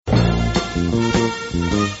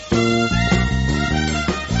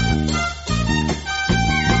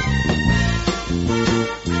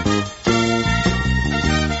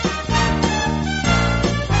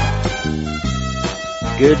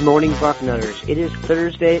Good morning, Bucknutters. It is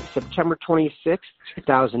Thursday, September 26th,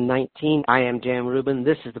 2019. I am Dan Rubin.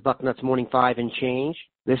 This is the Bucknuts Morning 5 and Change.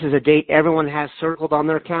 This is a date everyone has circled on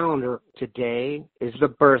their calendar. Today is the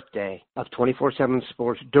birthday of 24/7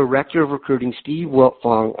 Sports Director of Recruiting, Steve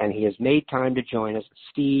Wiltfong, and he has made time to join us.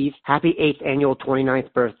 Steve, happy 8th annual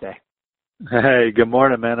 29th birthday. Hey, good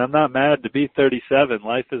morning, man. I'm not mad to be 37.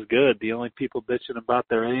 Life is good. The only people bitching about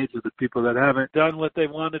their age are the people that haven't done what they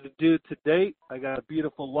wanted to do to date. I got a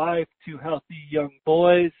beautiful wife, 2 healthy young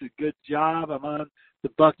boys, a good job. I'm on the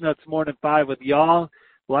Bucknuts Morning 5 with y'all.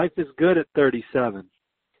 Life is good at 37.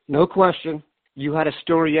 No question. You had a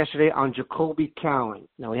story yesterday on Jacoby Cowan.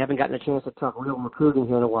 Now, we haven't gotten a chance to talk real recruiting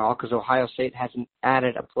here in a while because Ohio State hasn't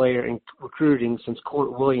added a player in recruiting since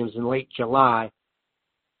Court Williams in late July.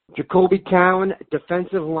 Jacoby Cowan,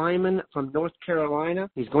 defensive lineman from North Carolina.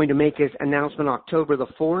 He's going to make his announcement October the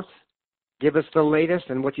 4th. Give us the latest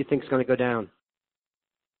and what you think is going to go down.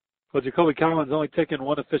 Well, Jacoby Cowan's only taken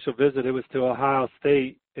one official visit. It was to Ohio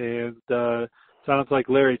State, and sounds like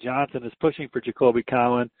Larry Johnson is pushing for Jacoby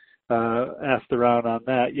Cowan. Asked around on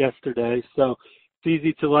that yesterday. So it's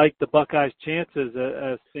easy to like the Buckeyes' chances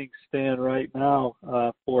as things stand right now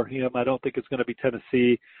for him. I don't think it's going to be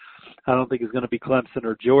Tennessee. I don't think it's going to be Clemson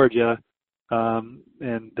or Georgia.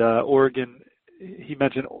 And Oregon, he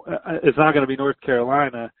mentioned it's not going to be North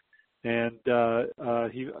Carolina. And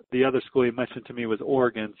the other school he mentioned to me was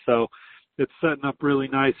Oregon. So it's setting up really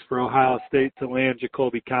nice for Ohio State to land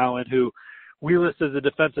Jacoby Cowan, who we list as a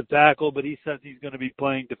defensive tackle, but he says he's going to be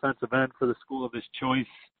playing defensive end for the school of his choice.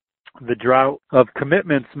 The drought of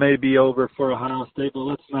commitments may be over for Ohio State, but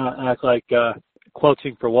let's not act like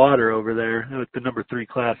clutching for water over there with the number 3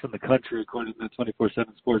 class in the country, according to the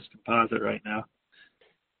 24/7 Sports composite right now.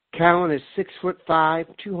 Cowan is 6'5",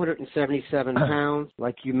 277 pounds.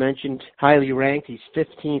 Like you mentioned, highly ranked. He's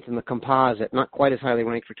 15th in the composite, not quite as highly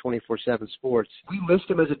ranked for 24/7 Sports. We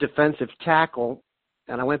list him as a defensive tackle,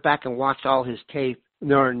 and I went back and watched all his tape.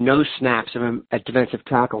 There are no snaps of him at defensive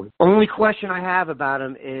tackle. Only question I have about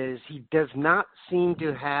him is he does not seem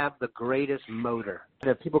to have the greatest motor.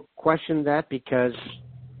 People question that because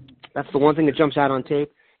that's the one thing that jumps out on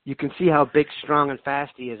tape. You can see how big, strong, and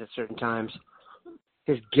fast he is at certain times.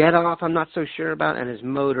 His get-off, I'm not so sure about, and his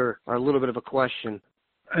motor are a little bit of a question.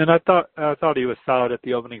 And I thought he was solid at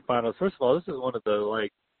the opening finals. First of all, this is one of the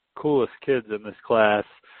coolest kids in this class.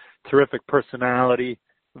 Terrific personality,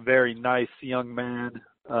 very nice young man,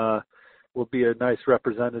 will be a nice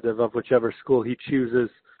representative of whichever school he chooses.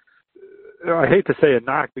 I hate to say a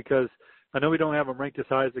knock because I know we don't have him ranked as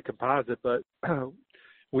high as the composite, but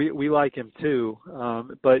we like him too.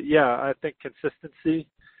 But yeah, I think consistency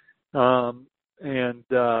and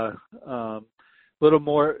little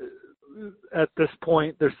more at this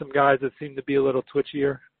point. There's some guys that seem to be a little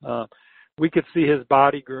twitchier. We could see his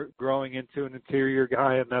body growing into an interior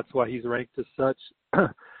guy, and that's why he's ranked as such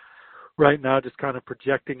right now, just kind of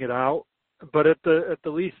projecting it out. But at the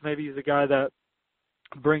least, maybe he's a guy that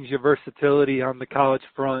brings you versatility on the college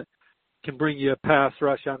front, can bring you a pass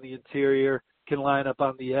rush on the interior, can line up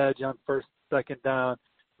on the edge on first, second down.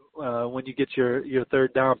 When you get your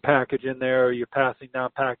third down package in there or your passing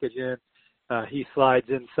down package in, he slides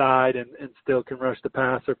inside and still can rush the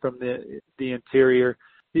passer from the interior.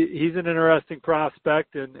 He's an interesting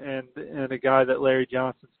prospect and a guy that Larry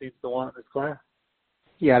Johnson seems to want in his class.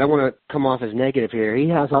 Yeah, I don't want to come off as negative here. He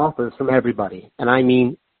has offers from everybody, and I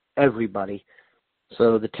mean everybody.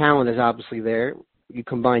 So the talent is obviously there. You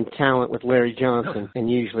combine talent with Larry Johnson and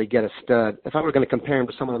you usually get a stud. If I were going to compare him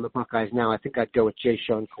to someone on the Buckeyes now, I think I'd go with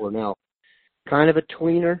Jayshon Cornell. Kind of a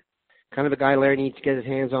tweener, kind of a guy Larry needs to get his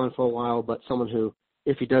hands on for a while, but someone who,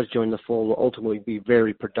 if he does join the fold, will ultimately be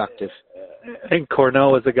very productive. I think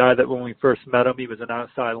Cornell was a guy that when we first met him, he was an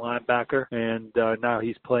outside linebacker, and now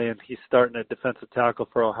he's starting at defensive tackle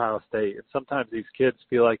for Ohio State. And sometimes these kids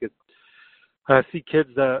feel like I see kids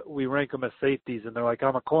that we rank them as safeties, and they're like,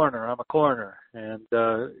 I'm a corner. And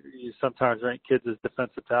you sometimes rank kids as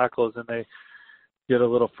defensive tackles, and they get a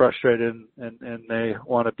little frustrated and they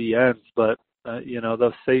want to be ends. But,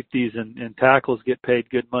 those safeties and tackles get paid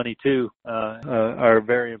good money too, are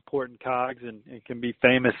very important cogs and can be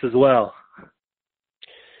famous as well.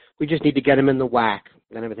 We just need to get him in the WAC,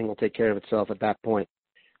 then everything will take care of itself at that point.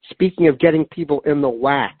 Speaking of getting people in the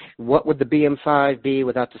WAC, what would the BM5 be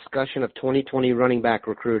without discussion of 2020 running back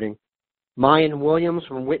recruiting? Mayan Williams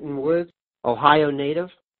from Winton Woods, Ohio native,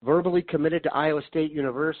 verbally committed to Iowa State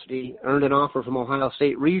University, earned an offer from Ohio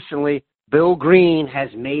State recently. Bill Green has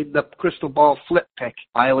made the crystal ball flip pick,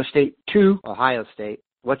 Iowa State to Ohio State.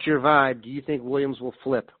 What's your vibe? Do you think Williams will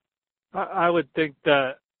flip? I would think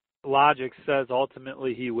that logic says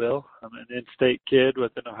ultimately he will. I'm an in-state kid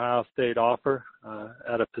with an Ohio State offer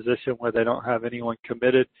at a position where they don't have anyone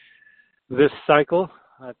committed this cycle.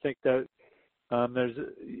 I think that there's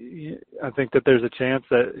a chance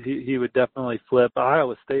that he would definitely flip.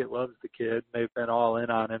 Iowa State loves the kid. They've been all in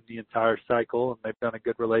on him the entire cycle, and they've done a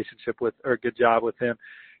good job with him.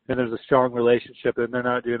 And there's a strong relationship, and they're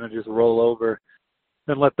not going to just roll over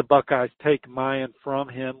and let the Buckeyes take Miyan from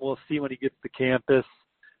him. We'll see when he gets to campus.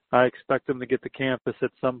 I expect him to get to campus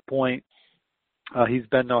at some point. He's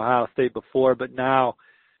been to Ohio State before, but now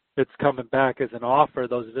it's coming back as an offer.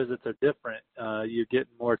 Those visits are different. You're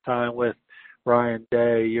getting more time with Ryan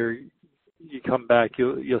Day. You come back,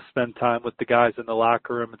 you'll spend time with the guys in the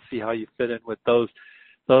locker room and see how you fit in with those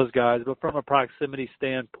guys. But from a proximity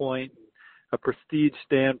standpoint, a prestige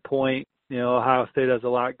standpoint, Ohio State has a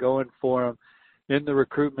lot going for them in the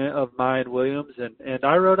recruitment of Miyan Williams. And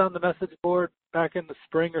I wrote on the message board back in the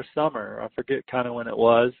spring or summer, I forget kind of when it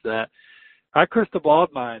was, that I crystal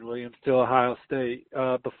balled Miyan Williams to Ohio State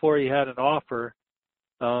before he had an offer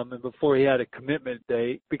and before he had a commitment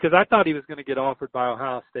date, because I thought he was going to get offered by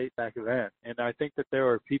Ohio State back then. And I think that there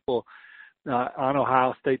were people on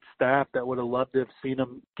Ohio State's staff that would have loved to have seen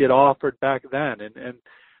him get offered back then. And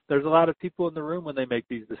there's a lot of people in the room when they make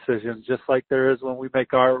these decisions, just like there is when we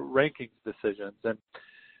make our rankings decisions. And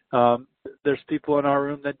there's people in our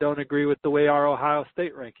room that don't agree with the way our Ohio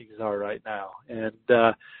State rankings are right now. And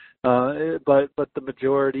but the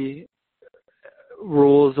majority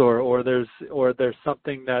rules or there's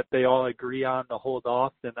something that they all agree on to hold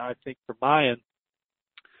off. And I think for Miyan,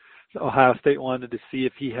 Ohio State wanted to see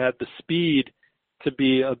if he had the speed to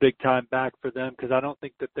be a big time back for them, because I don't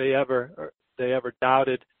think that they ever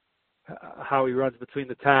doubted how he runs between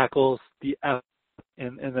the tackles,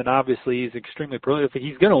 and then obviously he's extremely prolific.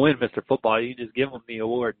 He's going to win Mr. Football. You can just give him the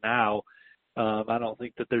award now. I don't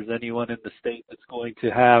think that there's anyone in the state that's going to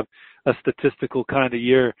have a statistical kind of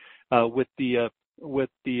year with the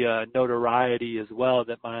notoriety as well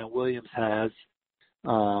that Miyan Williams has.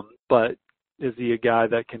 But is he a guy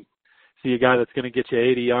that's going to get you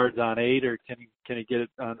 80 yards on 8, or can he get it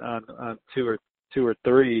on 2 or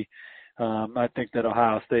 3? I think that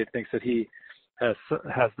Ohio State thinks that he has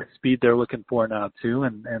the speed they're looking for now too,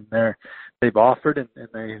 and they've offered and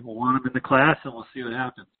they want him in the class, and we'll see what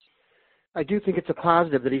happens. I do think it's a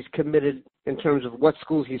positive that he's committed in terms of what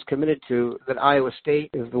schools he's committed to, that Iowa State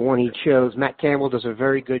is the one he chose. Matt Campbell does a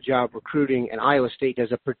very good job recruiting, and Iowa State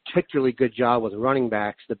does a particularly good job with running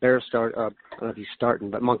backs. The Bears I don't know if he's starting,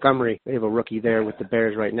 but Montgomery, they have a rookie there with the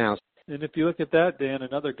Bears right now. And if you look at that, Dan,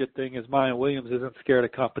 another good thing is Miyan Williams isn't scared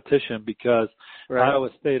of competition, because right. Iowa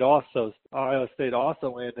State also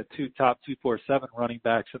ran the 2 top 247 running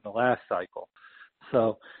backs in the last cycle.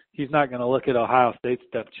 So he's not going to look at Ohio State's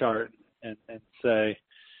depth chart and say,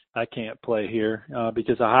 I can't play here,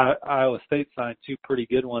 because Iowa State signed 2 pretty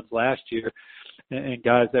good ones last year, and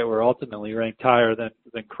guys that were ultimately ranked higher than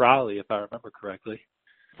Crowley, if I remember correctly.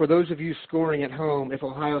 For those of you scoring at home, if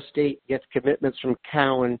Ohio State gets commitments from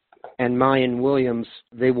Cowan and Miyan Williams,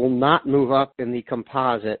 they will not move up in the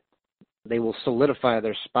composite. They will solidify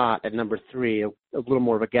their spot at number 3, a little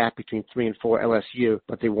more of a gap between 3 and 4 LSU,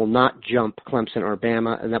 but they will not jump Clemson or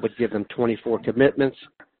Bama, and that would give them 24 commitments.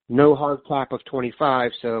 No hard cap of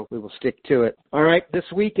 25, so we will stick to it. All right, this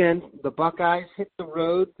weekend, the Buckeyes hit the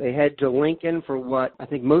road. They head to Lincoln for what I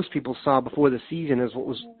think most people saw before the season as what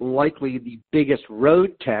was likely the biggest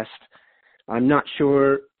road test. I'm not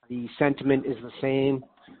sure the sentiment is the same,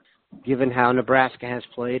 given how Nebraska has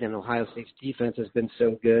played and Ohio State's defense has been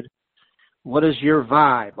so good. What is your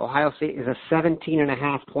vibe? Ohio State is a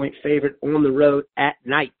 17.5-point favorite on the road at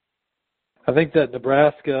night. I think that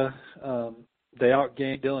Nebraska, they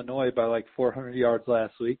outgained Illinois by like 400 yards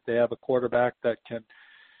last week. They have a quarterback that can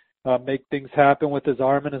make things happen with his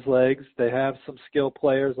arm and his legs. They have some skill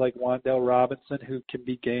players like Wan'Dale Robinson who can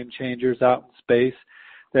be game changers out in space.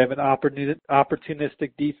 They have an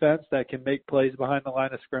opportunistic defense that can make plays behind the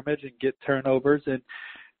line of scrimmage and get turnovers. And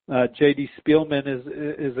J.D. Spielman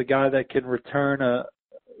is a guy that can return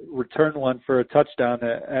one for a touchdown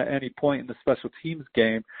at any point in the special teams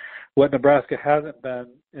game. What Nebraska hasn't been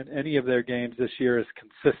in any of their games this year is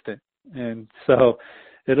consistent. And so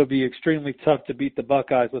it'll be extremely tough to beat the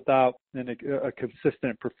Buckeyes without a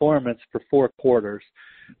consistent performance for 4 quarters.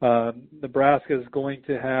 Nebraska is going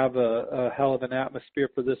to have a hell of an atmosphere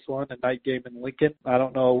for this one, a night game in Lincoln. I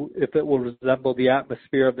don't know if it will resemble the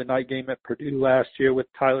atmosphere of the night game at Purdue last year with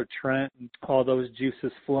Tyler Trent and all those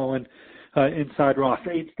juices flowing inside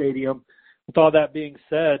Ross-Ade Stadium. With all that being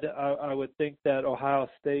said, I would think that Ohio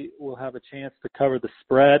State will have a chance to cover the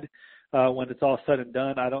spread. when it's all said and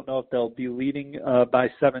done. I don't know if they'll be leading by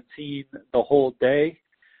 17 the whole day,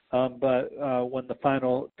 but when the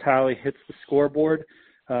final tally hits the scoreboard,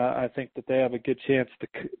 I think that they have a good chance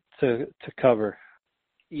to cover.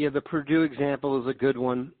 Yeah, the Purdue example is a good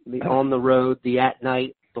one. The on the road, the at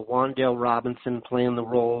night, the Wan'Dale Robinson playing the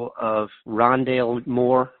role of Rondale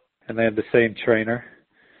Moore. And they have the same trainer.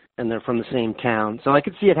 And they're from the same town. So I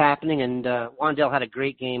could see it happening, and Wan'Dale had a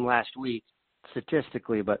great game last week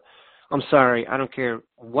statistically, but I'm sorry, I don't care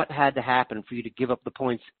what had to happen for you to give up the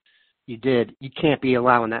points you did. You can't be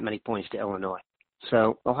allowing that many points to Illinois.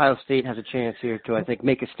 So Ohio State has a chance here to, I think,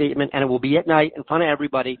 make a statement, and it will be at night in front of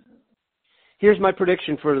everybody. Here's my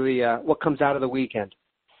prediction for the what comes out of the weekend.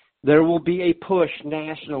 There will be a push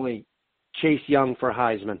nationally, Chase Young for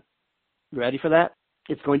Heisman. Ready for that?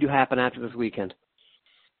 It's going to happen after this weekend.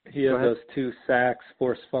 He had those 2 sacks,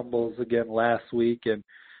 forced fumbles again last week, and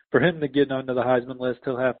for him to get onto the Heisman list,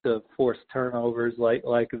 he'll have to force turnovers like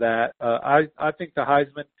that. I think the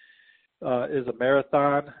Heisman is a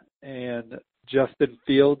marathon, and Justin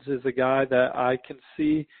Fields is a guy that I can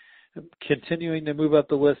see continuing to move up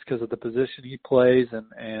the list because of the position he plays,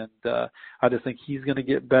 and I just think he's going to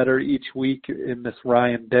get better each week in this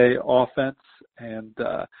Ryan Day offense, and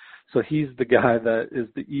so he's the guy that is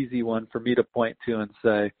the easy one for me to point to and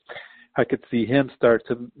say I could see him start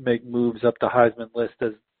to make moves up the Heisman list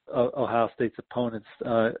as Ohio State's opponents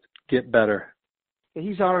get better.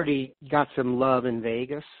 He's already got some love in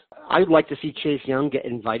Vegas. I'd like to see Chase Young get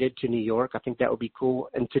invited to New York. I think that would be cool.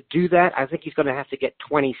 And to do that, I think he's going to have to get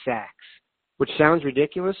 20 sacks, which sounds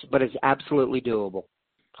ridiculous, but it's absolutely doable.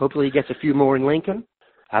 Hopefully he gets a few more in Lincoln.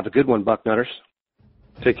 Have a good one, Bucknutters.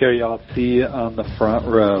 Take care, y'all. See you on the front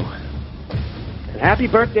row. And happy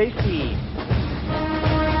birthday, Steve.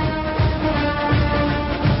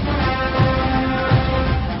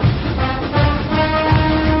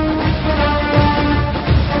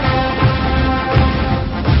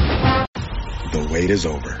 The wait is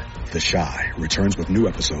over. The Chi returns with new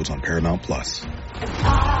episodes on Paramount Plus.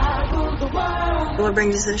 What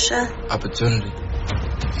brings you to the show? Opportunity.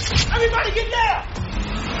 Everybody get down!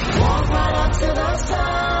 Walk right up to the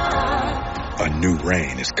side. A new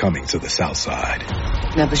reign is coming to the South Side.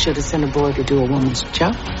 Never should have sent a boy to do a woman's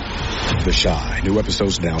job. The Chi. New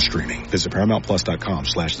episodes now streaming. Visit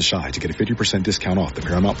ParamountPlus.com/The Chi to get a 50% discount off the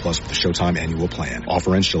Paramount Plus with the Showtime annual plan.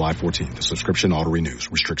 Offer ends July 14th. The subscription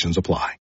auto-renews. Restrictions apply.